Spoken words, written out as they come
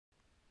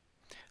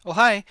Well,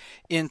 hi.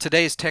 In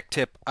today's tech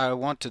tip, I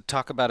want to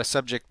talk about a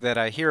subject that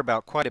I hear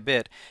about quite a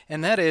bit,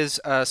 and that is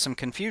some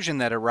confusion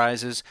that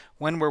arises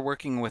when we're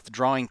working with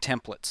drawing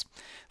templates.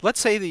 Let's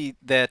say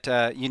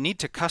that you need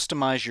to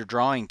customize your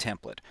drawing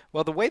template.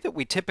 Well, the way that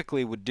we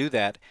typically would do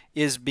that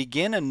is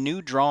begin a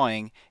new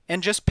drawing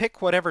and just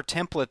pick whatever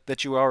template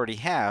that you already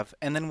have,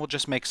 and then we'll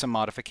just make some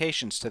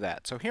modifications to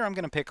that. So here I'm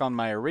going to pick on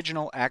my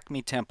original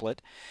Acme template,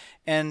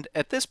 and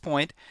at this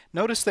point,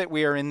 notice that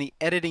we are in the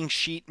editing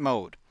sheet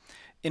mode.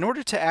 In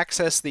order to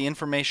access the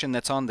information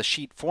that's on the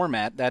sheet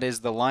format, that is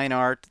the line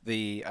art,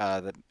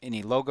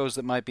 any logos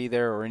that might be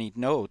there or any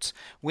notes,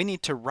 we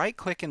need to right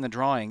click in the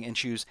drawing and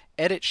choose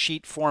Edit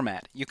Sheet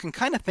Format. You can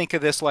kind of think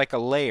of this like a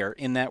layer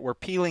in that we're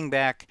peeling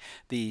back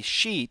the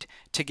sheet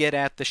to get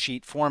at the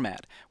sheet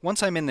format.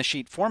 Once I'm in the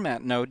sheet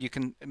format mode, you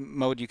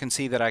can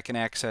see that I can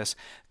access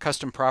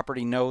custom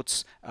property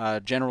notes,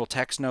 general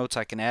text notes,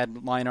 I can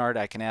add line art,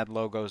 I can add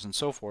logos, and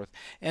so forth.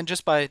 And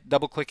just by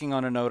double clicking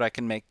on a note, I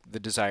can make the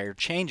desired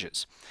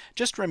changes.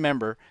 Just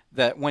remember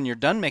that when you're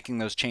done making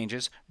those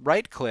changes,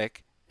 right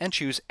click and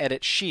choose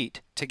Edit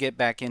Sheet to get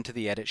back into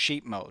the Edit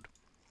Sheet mode.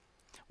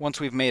 Once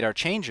we've made our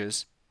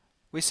changes,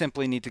 we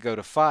simply need to go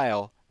to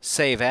File,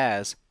 Save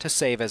As to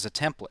save as a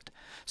template.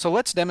 So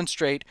let's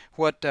demonstrate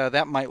what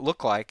that might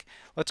look like.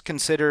 Let's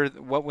consider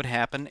what would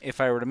happen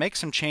if I were to make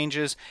some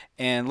changes,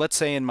 and let's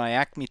say in my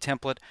Acme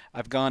template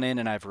I've gone in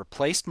and I've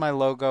replaced my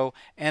logo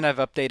and I've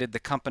updated the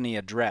company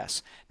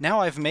address. Now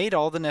I've made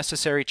all the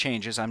necessary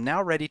changes. I'm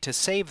now ready to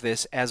save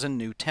this as a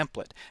new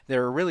template.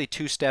 There are really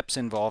two steps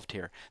involved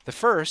here. The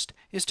first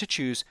is to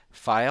choose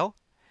File,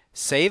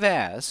 Save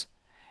As,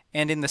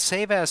 and in the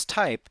Save As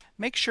type,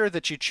 make sure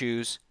that you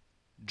choose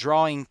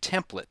Drawing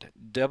Template,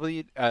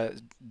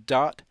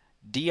 .drwdot.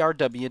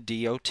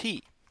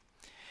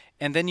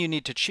 And then you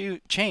need to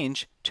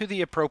change to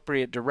the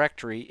appropriate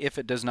directory if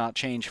it does not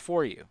change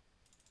for you.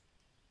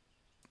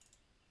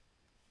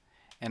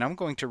 And I'm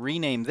going to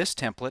rename this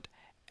template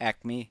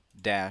Acme-Mod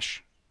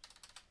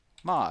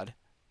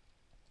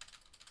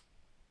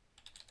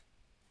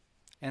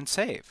and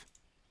save.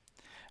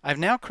 I've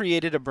now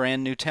created a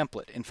brand new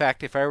template. In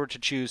fact, if I were to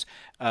choose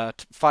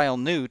File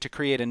New to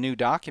create a new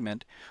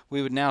document,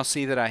 we would now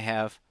see that I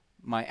have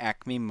my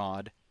Acme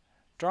Mod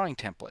drawing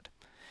template.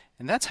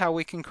 And that's how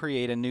we can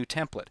create a new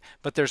template.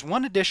 But there's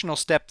one additional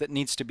step that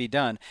needs to be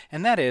done,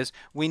 and that is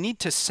we need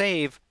to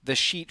save the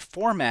sheet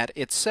format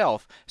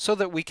itself so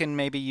that we can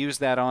maybe use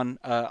that on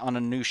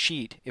a new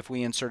sheet if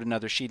we insert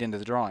another sheet into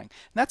the drawing. And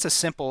that's as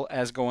simple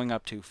as going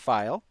up to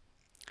File,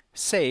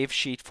 Save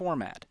Sheet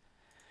Format.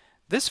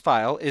 This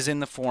file is in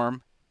the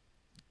form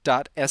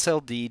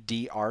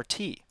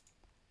 .slddrt,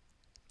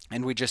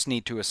 and we just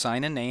need to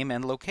assign a name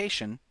and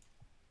location.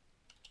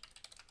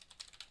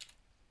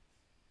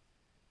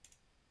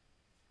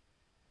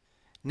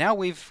 Now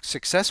we've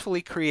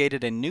successfully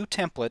created a new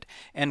template,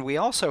 and we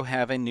also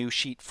have a new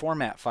sheet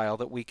format file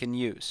that we can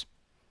use.